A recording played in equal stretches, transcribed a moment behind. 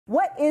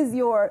What is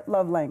your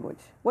love language?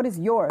 What is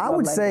your love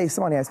language? Say,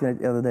 somebody asked me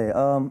that the other day,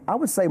 I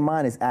would say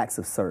mine is acts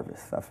of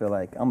service. I feel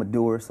like I'm a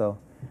doer, so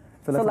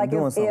I feel like I'm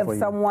doing something for you.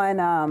 If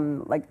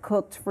someone like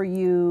cooked for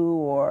you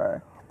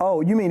or...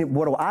 Oh, you mean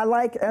what do I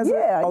like as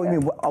yeah, you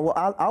mean,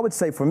 well, I would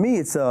say for me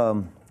it's,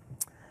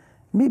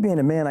 me being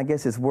a man, I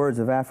guess it's words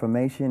of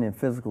affirmation and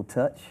physical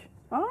touch.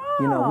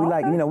 Oh,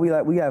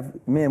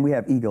 we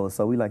have egos,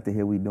 so we like to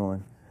hear we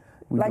doing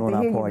like doing to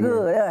our hear part. You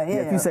good.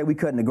 Yeah. If you say we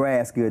cutting the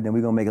grass good, then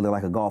we're gonna make it look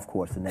like a golf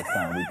course the next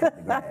time we cut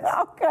the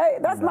grass. Okay,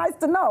 that's nice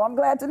to know. I'm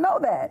glad to know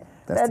that.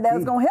 That's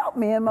gonna help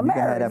me in my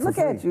marriage. Look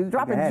at you,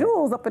 dropping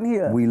jewels up in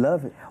here. We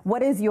love it.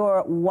 What is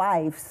your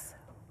wife's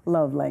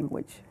love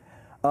language?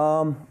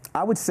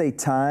 I would say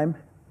time.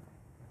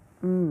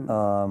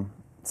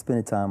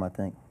 Spending time, I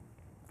think.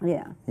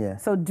 Yeah. Yeah.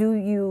 So do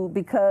you,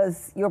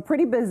 because you're a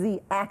pretty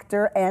busy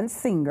actor and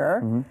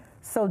singer,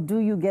 so do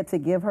you get to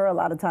give her a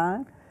lot of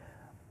time?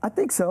 I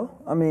think so.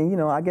 I mean,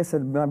 I guess it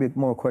might be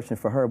more a question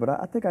for her, but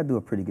I think I do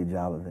a pretty good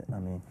job of it. I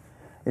mean,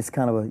 it's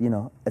kind of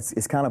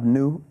it's kind of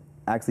new,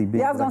 actually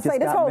being. Yeah, I was gonna say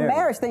this whole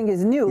marriage thing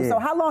is new. Yeah. So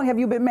how long have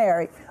you been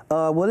married?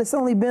 Well, it's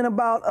only been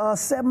about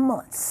 7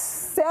 months.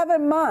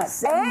 7 months.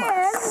 7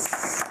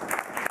 months.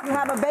 You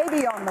have a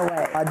baby on the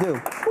way. I do.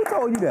 Who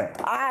told you that?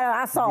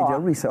 I saw.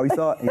 Did you saw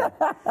it? Yeah.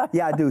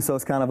 Yeah, I do. So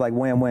it's kind of like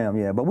wham wham.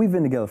 Yeah, but we've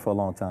been together for a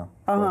long time,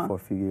 for a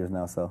few years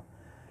now.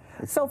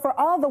 So for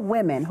all the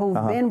women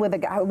who've been with a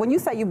guy, when you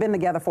say you've been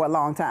together for a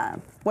long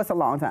time, what's a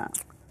long time?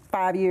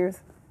 5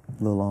 years? A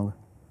little longer.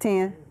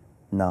 10?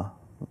 No,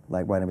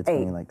 like right in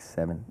between, 8. like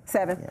 7.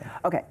 7? Yeah.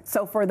 Okay,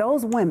 so for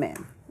those women,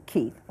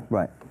 Keith,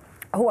 right,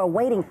 who are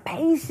waiting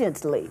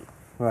patiently,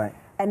 right,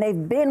 and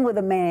they've been with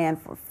a man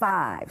for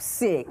 5,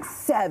 6,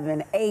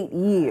 7, 8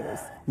 years.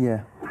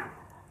 Yeah.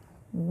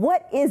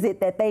 What is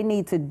it that they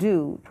need to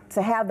do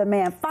to have the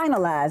man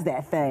finalize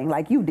that thing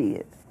like you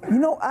did?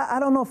 I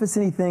don't know if it's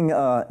anything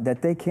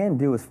that they can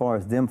do as far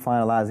as them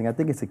finalizing. I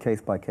think it's a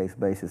case-by-case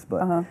basis,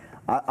 but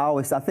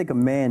I think a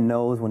man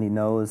knows when he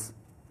knows,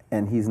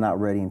 and he's not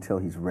ready until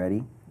he's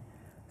ready.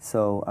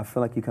 So I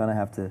feel like you kind of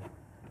have to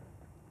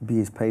be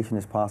as patient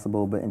as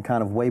possible, but and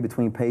kind of weigh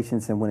between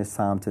patience and when it's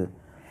time to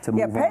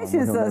move on. Yeah,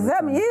 patience of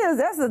 7 years,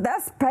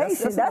 that's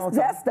patience.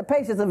 That's the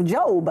patience of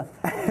Job.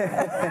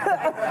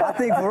 I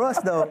think for us,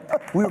 though,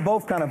 we were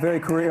both kind of very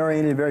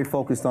career-oriented, very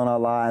focused on our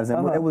lives,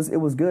 and it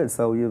was good.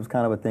 So it was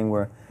kind of a thing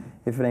where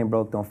if it ain't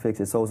broke, don't fix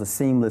it. So it was a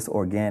seamless,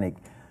 organic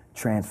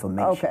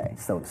transformation. Okay.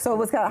 So it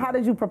was kind of, how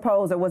did you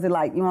propose, or was it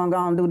like, you want to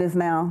go and do this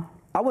now?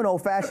 I went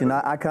old-fashioned.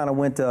 I kind of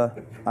went, I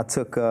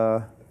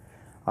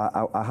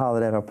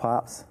hollered at her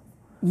pops.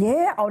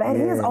 Yeah, that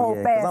is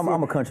old-fashioned.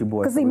 I'm a country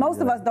boy. Because see,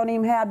 most of us don't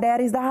even have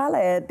daddies to holler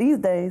at these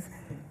days.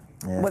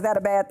 Yeah. Was that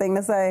a bad thing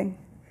to say?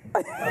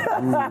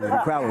 I'm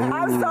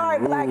sorry,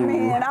 black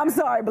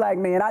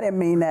men. I didn't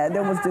mean that.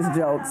 Them was just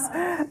jokes.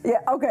 Yeah,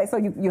 okay, so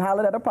you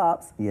hollered at her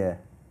pops. Yeah.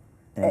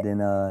 And then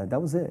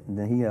that was it. And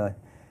then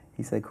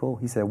he said, cool.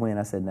 He said, when?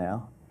 I said,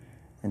 now.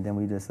 And then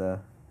we just,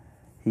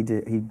 he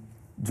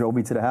drove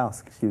me to the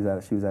house. She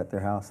was at their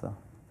house, so.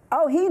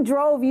 Oh, he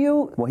drove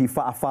you? Well,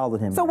 I followed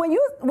him. So when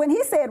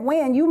he said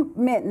when, you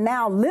meant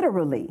now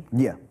literally?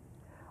 Yeah.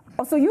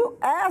 Oh, so you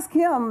asked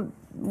him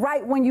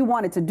right when you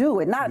wanted to do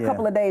it, not a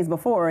couple of days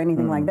before or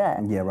anything like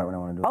that? Yeah, right when I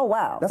want to do it. Oh,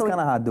 wow. That's kind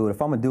of how I do it.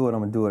 If I'm going to do it, I'm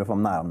going to do it. If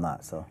I'm not, I'm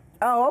not, so.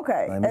 Oh,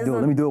 okay. Let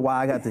me do it while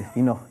I got the,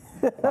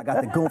 I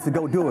got the goof to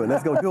go do it.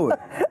 Let's go do it.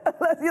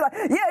 You're like,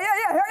 yeah,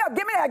 hurry up,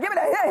 give me that,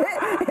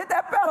 hit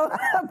that pedal,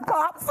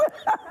 pops.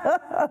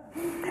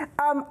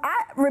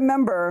 I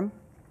remember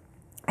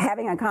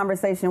having a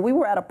conversation. We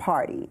were at a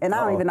party, and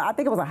I don't even know. I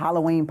think it was a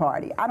Halloween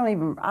party. I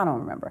don't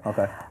remember.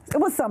 Okay. It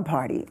was some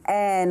party,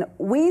 and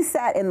we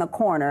sat in the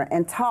corner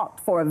and talked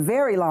for a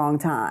very long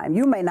time.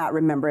 You may not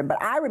remember it,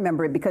 but I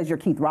remember it because you're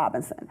Keith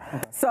Robinson.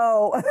 Okay.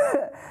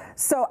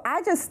 So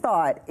I just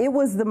thought it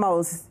was the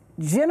most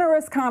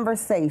generous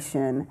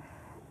conversation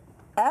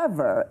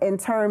ever in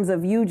terms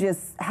of you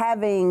just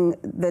having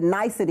the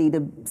nicety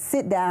to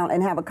sit down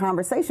and have a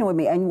conversation with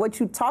me. And what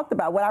you talked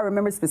about, what I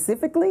remember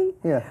specifically,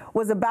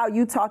 was about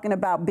you talking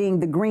about being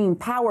the Green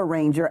Power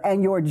Ranger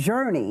and your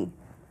journey.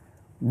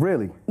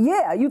 Really?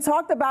 Yeah, you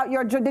talked about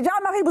your journey. Did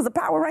y'all know he was a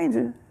Power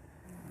Ranger?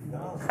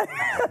 No.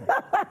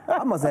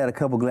 I must have had a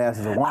couple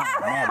glasses of wine.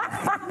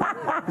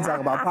 You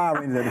talk about Power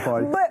Rangers at the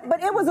party.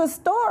 But it was a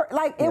story.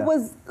 Like, it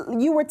was,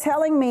 you were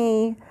telling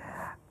me,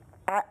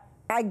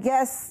 I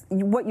guess,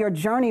 what your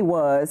journey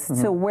was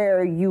to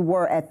where you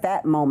were at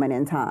that moment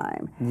in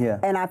time. Yeah.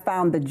 And I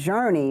found the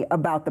journey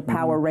about the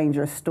Power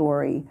Ranger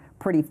story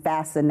pretty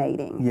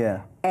fascinating.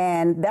 Yeah.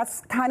 And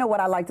that's kind of what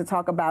I like to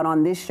talk about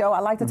on this show. I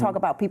like to talk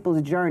about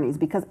people's journeys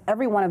because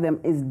every one of them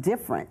is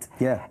different.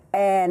 Yeah.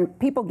 And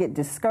people get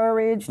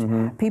discouraged,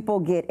 people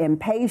get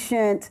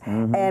impatient,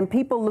 and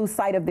people lose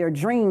sight of their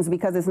dreams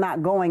because it's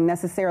not going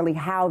necessarily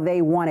how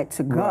they want it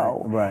to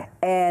go. Right.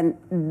 And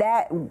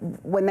that,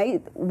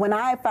 when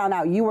I found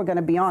out you were going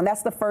to be on,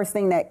 that's the first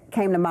thing that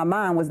came to my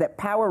mind was that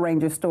Power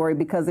Ranger story,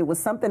 because it was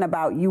something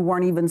about you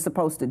weren't even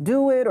supposed to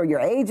do it, or your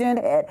agent.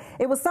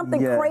 It was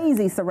something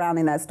crazy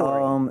surrounding that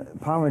story.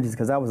 Power Rangers,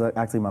 because that was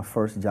actually my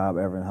first job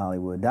ever in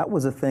Hollywood. That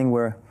was a thing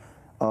where,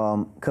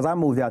 because I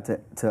moved out to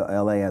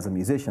LA as a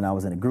musician. I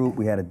was in a group.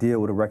 We had a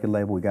deal with a record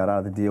label. We got out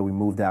of the deal. We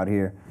moved out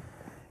here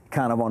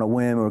kind of on a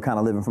whim. We were kind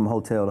of living from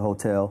hotel to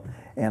hotel.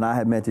 And I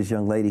had met this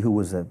young lady who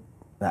was an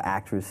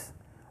actress.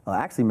 I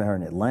actually met her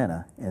in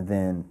Atlanta. And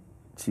then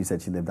she said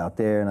she lived out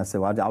there. And I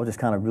said, well, I was just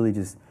kind of really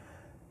just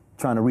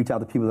trying to reach out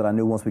to people that I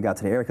knew once we got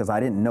to the area, because we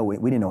didn't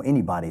know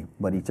anybody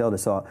but each other.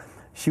 So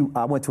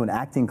I went to an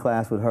acting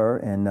class with her,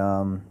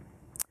 and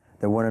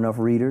there weren't enough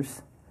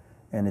readers.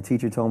 And the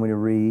teacher told me to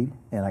read,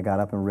 and I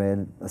got up and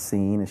read a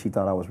scene, and she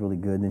thought I was really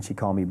good. And then she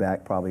called me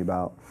back probably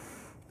about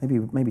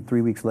maybe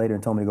 3 weeks later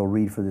and told me to go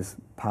read for this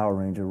Power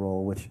Ranger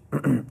role, which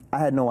I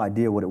had no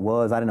idea what it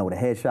was. I didn't know what a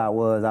headshot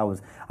was.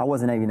 I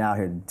wasn't even out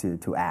here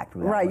to act.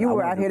 Right, you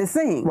were out here to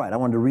sing. Right, I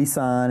wanted to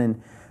re-sign, and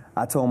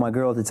I told my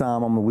girl at the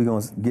time, we're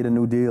going to get a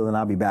new deal and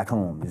I'll be back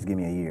home. Just give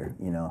me a year,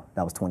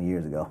 That was 20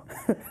 years ago.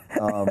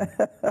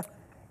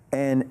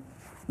 And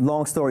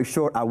long story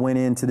short, I went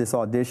into this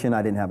audition.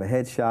 I didn't have a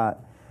headshot.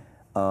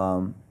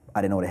 I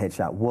didn't know what a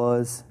headshot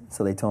was,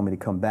 so they told me to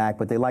come back.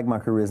 But they liked my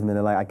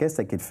charisma. I guess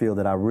they could feel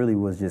that I really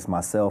was just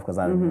myself, because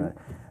I didn't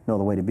know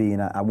the way to be.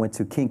 And I went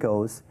to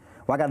Kinko's.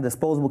 Well, I got a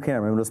disposable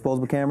camera. Remember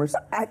disposable cameras?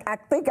 I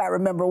think I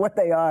remember what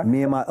they are.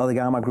 Me and my other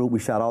guy in my group, we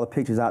shot all the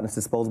pictures out in this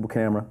disposable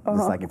camera,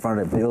 just like in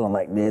front of the building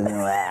like this,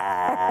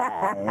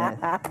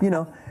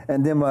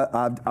 And then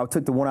I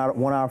took the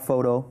one-hour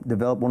photo,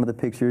 developed one of the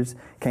pictures,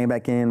 came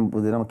back in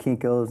with it on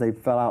Kinko's. They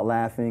fell out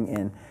laughing,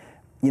 and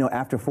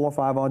after 4 or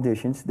 5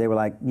 auditions, they were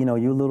like, you're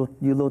a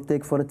little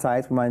thick for the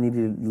tights. We might need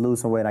you to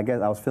lose some weight. I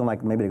guess I was feeling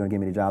like maybe they're gonna give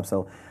me the job,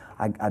 so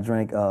I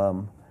drank.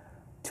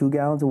 2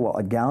 gallons of water,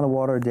 a gallon of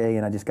water a day,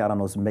 and I just got on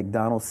those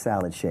McDonald's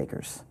salad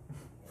shakers.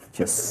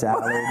 Just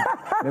salad.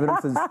 Remember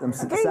them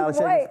salad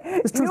shakers?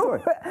 It's a true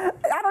story.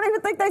 I don't even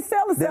think they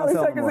sell the salad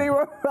shakers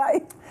anymore,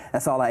 right?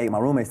 That's all I ate. My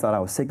roommates thought I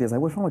was sick. They was like,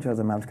 what's wrong with you? I was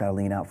like, I just gotta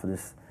lean out for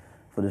this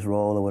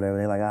role or whatever.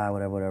 They're like,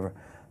 whatever.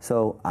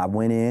 So I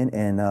went in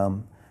and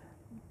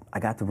I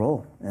got the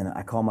role. And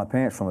I called my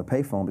parents from a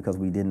payphone because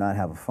we did not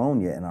have a phone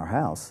yet in our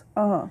house.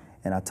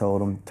 And I told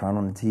them, turn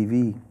on the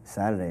TV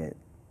Saturday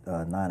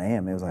at 9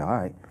 a.m. It was like, all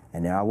right.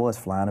 And there I was,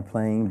 flying a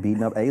plane,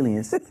 beating up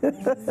aliens on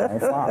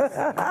Fox.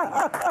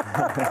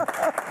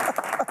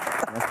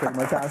 That's pretty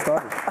much how I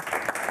started.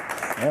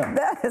 Yeah.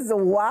 That is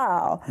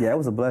wild. Yeah, it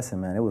was a blessing,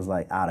 man. It was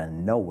like out of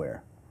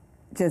nowhere.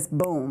 Just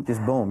boom.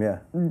 Just boom, yeah.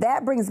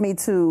 That brings me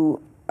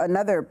to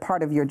another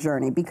part of your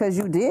journey, because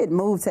you did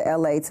move to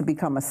LA to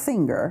become a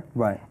singer.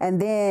 Right. And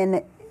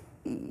then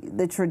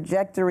the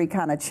trajectory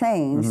kind of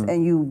changed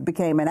and you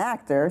became an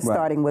actor,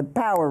 starting with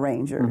Power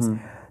Rangers.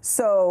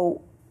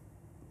 So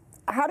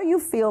how do you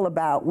feel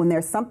about when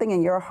there's something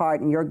in your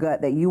heart and your gut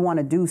that you want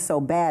to do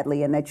so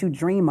badly and that you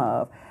dream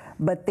of,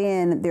 but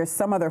then there's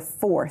some other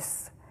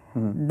force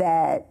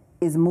that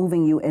is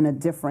moving you in a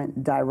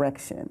different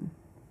direction?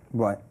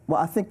 Right. Well,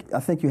 I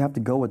think you have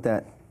to go with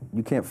that.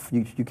 You can't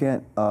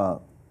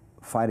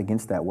fight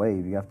against that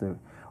wave. You have to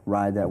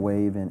ride that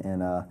wave,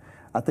 and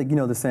I think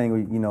the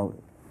saying,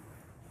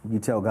 you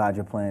tell God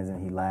your plans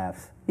and He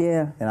laughs.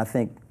 Yeah. And I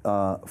think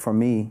for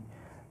me,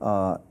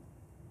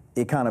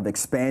 it kind of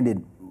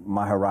expanded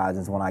my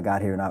horizons when I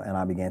got here and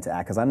I began to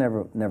act, because I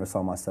never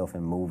saw myself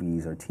in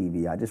movies or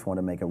TV. I just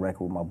wanted to make a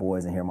record with my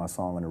boys and hear my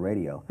song on the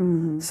radio.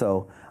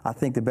 So I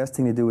think the best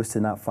thing to do is to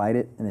not fight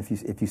it. And if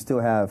you still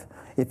have,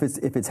 if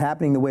it's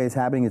happening the way it's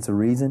happening, it's a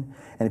reason.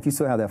 And if you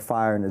still have that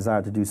fire and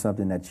desire to do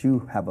something that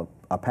you have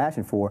a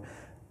passion for,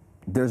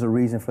 there's a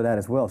reason for that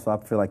as well. So I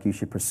feel like you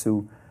should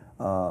pursue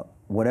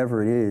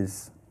whatever it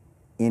is,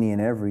 any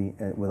and every,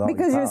 with all your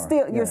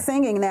power. You're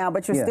singing now,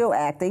 but you're still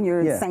acting.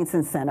 You're Saints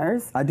and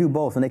Sinners. I do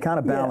both, and they kind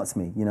of balance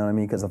me. You know what I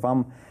mean? Because if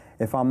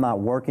I'm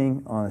not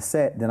working on a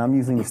set, then I'm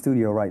usually in the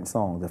studio writing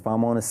songs. If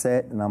I'm on a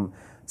set and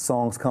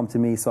songs come to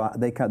me, so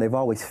they've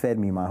always fed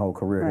me my whole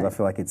career, because I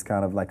feel like it's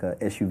kind of like a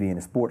SUV in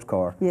a sports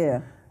car.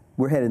 Yeah.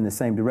 We're headed in the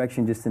same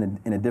direction, just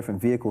in a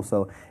different vehicle.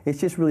 So it's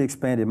just really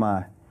expanded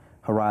my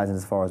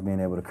horizons as far as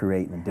being able to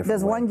create in a different way.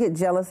 Does one get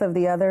jealous of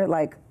the other?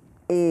 Like,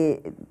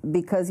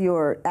 because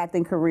your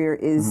acting career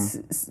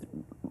is,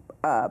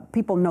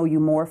 people know you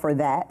more for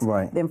that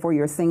than for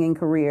your singing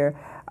career.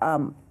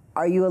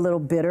 Are you a little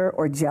bitter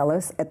or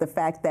jealous at the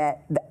fact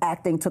that the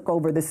acting took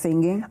over the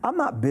singing? I'm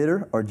not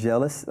bitter or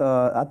jealous.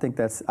 I think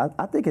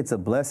it's a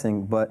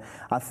blessing, but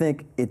I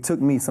think it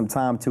took me some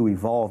time to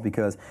evolve,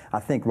 because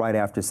I think right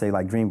after, say,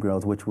 like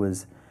Dreamgirls, which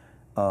was,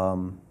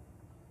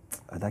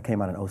 that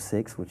came out in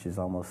 2006, which is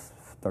almost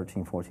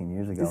 13, 14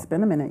 years ago. It's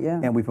been a minute, yeah.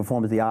 And we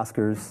performed at the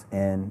Oscars,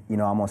 and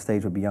I'm on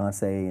stage with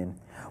Beyonce, and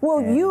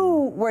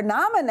you were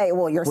nominated.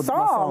 Well, your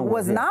song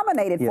was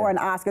nominated for an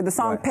Oscar. The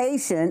song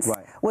 "Patience"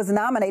 was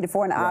nominated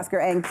for an Oscar,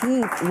 and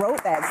Keith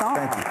wrote that song.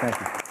 Thank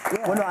you.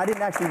 Yeah. Well, no, I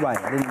didn't actually write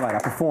it. I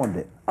performed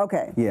it.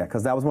 Okay. Yeah,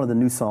 because that was one of the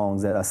new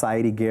songs that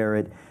Saidi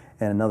Garrett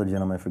and another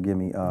gentleman, forgive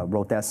me,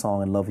 wrote that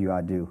song, and "Love You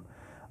I Do."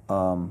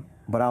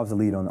 But I was the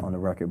lead on the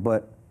record.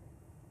 But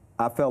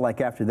I felt like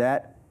after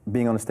that,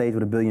 being on a stage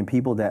with 1 billion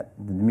people, that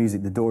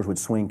the doors would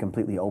swing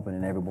completely open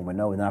and everyone would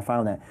know. And then I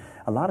found that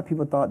a lot of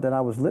people thought that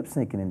I was lip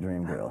syncing in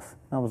Dreamgirls.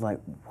 I was like,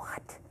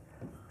 what?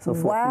 So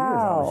for a few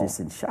years, I was just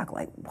in shock.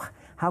 Like, what?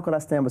 How could I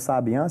stand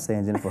beside Beyonce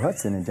and Jennifer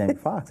Hudson and Jamie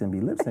Foxx and be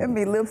lip syncing? And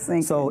be lip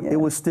syncing. So it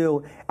was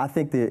still, I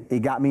think that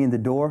it got me in the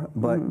door,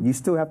 but you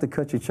still have to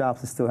cut your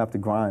chops and still have to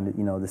grind it,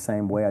 the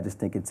same way. I just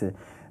think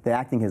the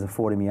acting has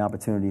afforded me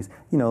opportunities,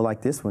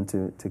 like this one,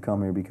 to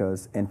come here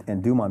because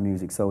and do my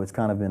music. So it's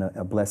kind of been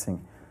a blessing.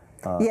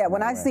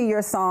 When I see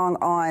your song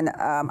on,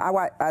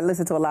 I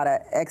listen to a lot of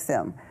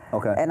XM.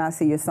 Okay. And I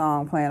see your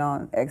song playing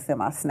on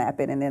XM, I snap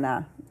it and then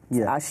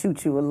I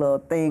shoot you a little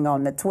thing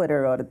on the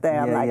Twitter or the thing.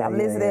 I'm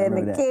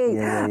listening to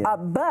Key.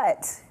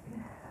 But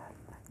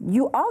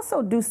you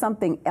also do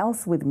something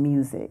else with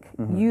music.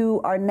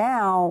 You are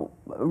now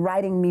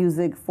writing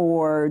music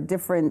for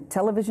different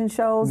television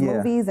shows,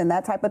 movies, and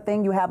that type of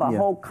thing. You have a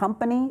whole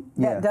company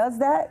that does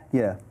that?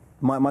 Yeah.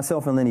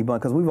 Myself and Lenny Bunn,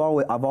 because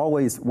I've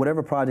always,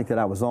 whatever project that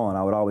I was on,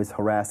 I would always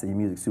harass the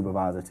music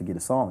supervisor to get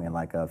a song in,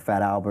 like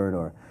Fat Albert,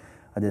 or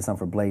I did something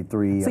for Blade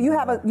 3. So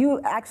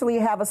you actually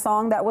have a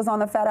song that was on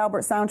the Fat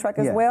Albert soundtrack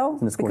as well?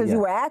 In the score, because you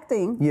were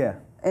acting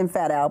in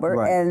Fat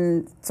Albert,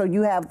 and so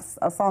you have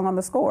a song on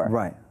the score.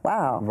 Right.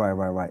 Wow.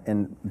 Right.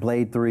 And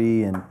Blade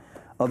 3 and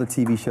other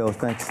TV shows,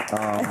 thanks.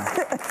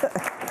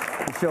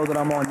 The show that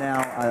I'm on now,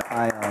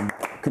 I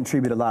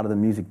contribute a lot of the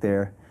music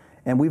there.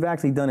 And we've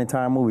actually done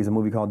entire movies, a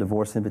movie called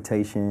Divorce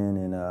Invitation,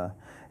 and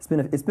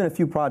it's been a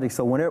few projects.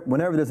 So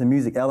whenever there's a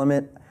music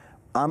element,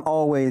 I'm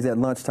always at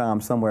lunchtime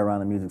somewhere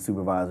around a music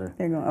supervisor.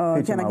 You're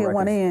going, can I get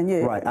one in? Yeah.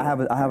 Right. I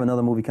have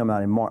another movie coming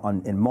out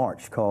in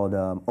March called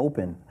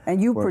Open.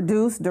 And you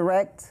produce,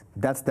 direct?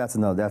 That's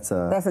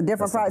a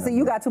different project. See,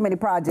 you got too many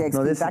projects.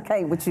 No, I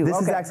can't with you. This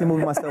is actually a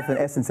movie myself and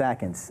Essence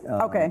Atkins.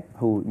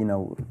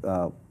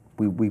 Who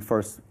we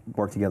first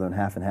worked together in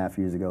Half and Half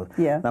years ago.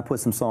 Yeah. And I put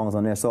some songs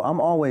on there. So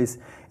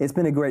it's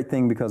been a great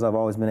thing because I've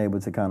always been able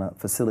to kind of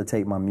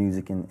facilitate my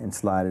music and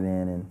slide it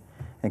in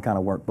and kind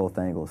of work both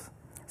angles.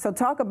 So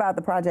talk about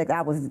the project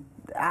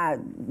I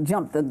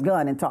jumped the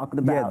gun and talked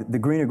about. Yeah, the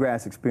Greener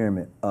Grass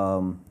Experiment.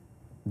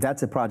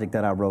 That's a project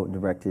that I wrote and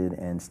directed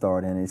and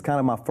starred in. It's kind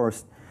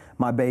of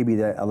my baby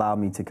that allowed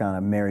me to kind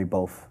of marry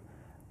both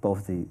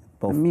the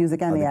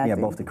music and the acting.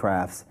 Yeah, both the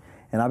crafts.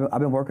 And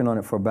I've been working on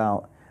it for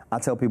about, I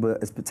tell people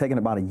it's taken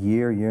about a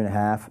year and a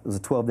half. It was a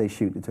 12-day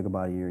shoot. It took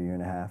about a year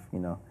and a half,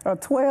 A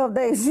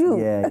 12-day shoot?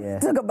 Yeah.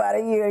 It took about a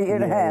year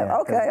and a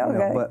half. Yeah,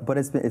 Okay. But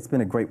it's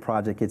been a great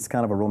project. It's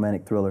kind of a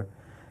romantic thriller.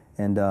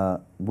 And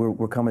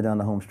we're coming down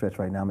the home stretch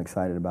right now. I'm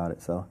excited about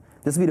it. So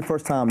this will be the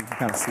first time you can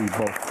kind of see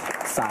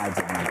both sides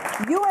of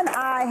me. You and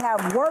I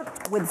have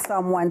worked with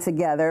someone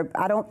together.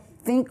 I don't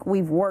think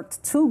we've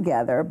worked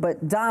together,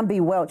 but Don B.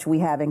 Welch we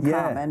have in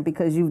common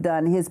because you've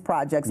done his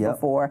projects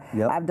before.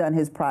 I've done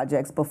his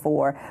projects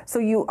before. So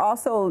you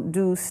also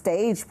do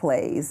stage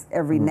plays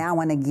every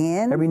now and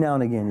again? Every now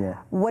and again, yeah.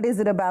 What is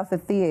it about the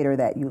theater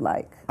that you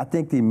like? I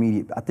think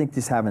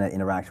just having that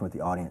interaction with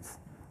the audience.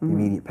 The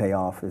immediate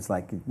payoff is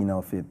like,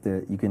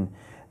 the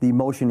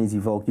emotion is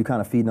evoked, you're kind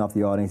of feeding off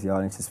the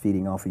audience is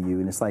feeding off of you,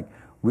 and it's like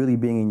really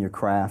being in your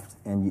craft,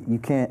 and you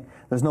can't,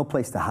 there's no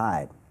place to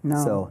hide. No.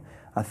 So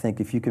I think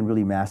if you can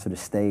really master the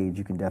stage,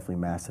 you can definitely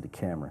master the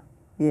camera.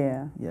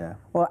 Yeah. Yeah.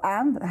 Well,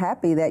 I'm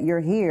happy that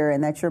you're here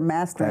and that you're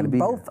mastering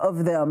both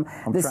of them.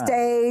 The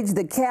stage,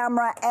 the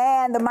camera,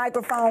 and the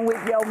microphone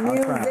with your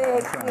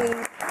music.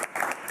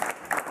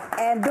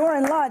 And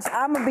during lunch,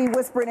 I'm going to be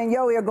whispering in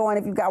your ear going,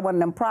 if you got one of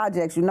them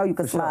projects, you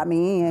can slide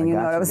me in, you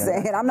know what I'm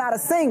saying? I'm not a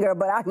singer,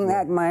 but I can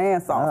act my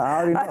ass off.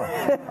 I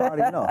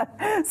already know.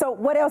 So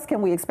what else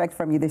can we expect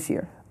from you this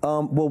year?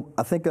 Well,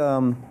 I think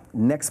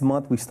next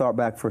month we start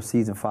back for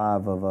season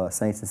 5 of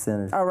Saints and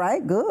Sinners. All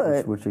right,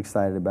 good. Which we're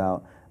excited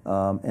about.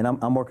 And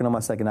I'm working on my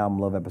second album,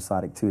 Love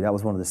Episodic 2. That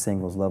was one of the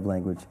singles, Love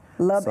Language.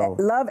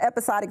 Love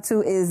Episodic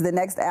 2 is the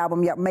next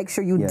album. Make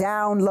sure you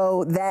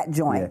download that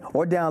joint. Yeah.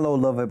 Or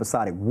download Love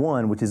Episodic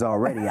 1, which is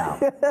already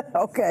out.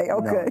 Okay.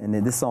 And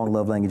then this song,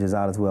 Love Language, is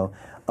out as well.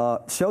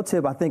 Show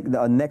tip, I think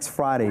next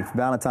Friday,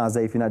 Valentine's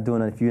Day, if you're not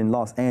doing it, if you're in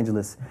Los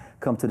Angeles,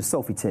 come to the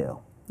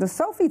Sofitel. The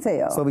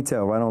Sofitel?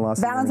 Sofitel, right on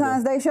Los Angeles.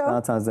 Valentine's Day show?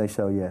 Valentine's Day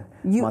show, yeah.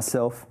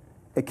 Myself,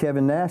 and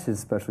Kevin Nash is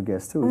a special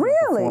guest, too.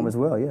 Really? Perform as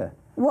well, yeah.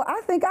 Well,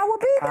 I think I will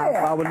be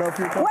there. I would love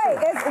for you to come. Wait,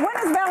 when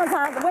is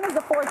Valentine's? When is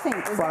the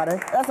 14th? Friday.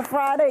 That's a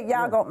Friday?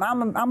 Y'all go.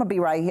 I'm gonna be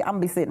right here. I'm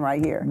gonna be sitting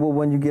right here. Well,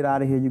 when you get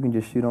out of here, you can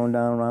just shoot on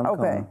down around the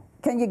corner.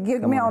 Can you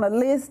get me on a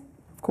list?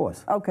 Of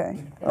course.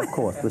 Okay. Of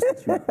course.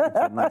 Let's get you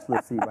a nice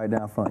little seat right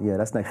down front. Yeah,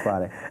 that's next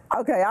Friday.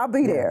 Okay, I'll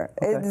be there.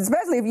 Okay.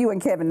 Especially if you and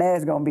Kevin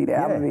Nash gonna be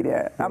there. I'm gonna be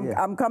there.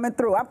 I'm coming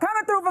through. I'm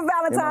coming through for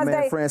Valentine's Day.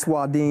 My man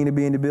Francois Dean to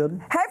be in the building.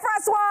 Hey,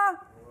 Francois.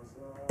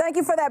 Thank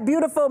you for that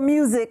beautiful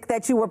music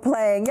that you were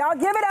playing. Y'all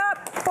give it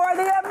up for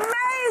the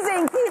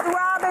amazing Keith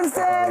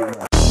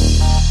Robinson.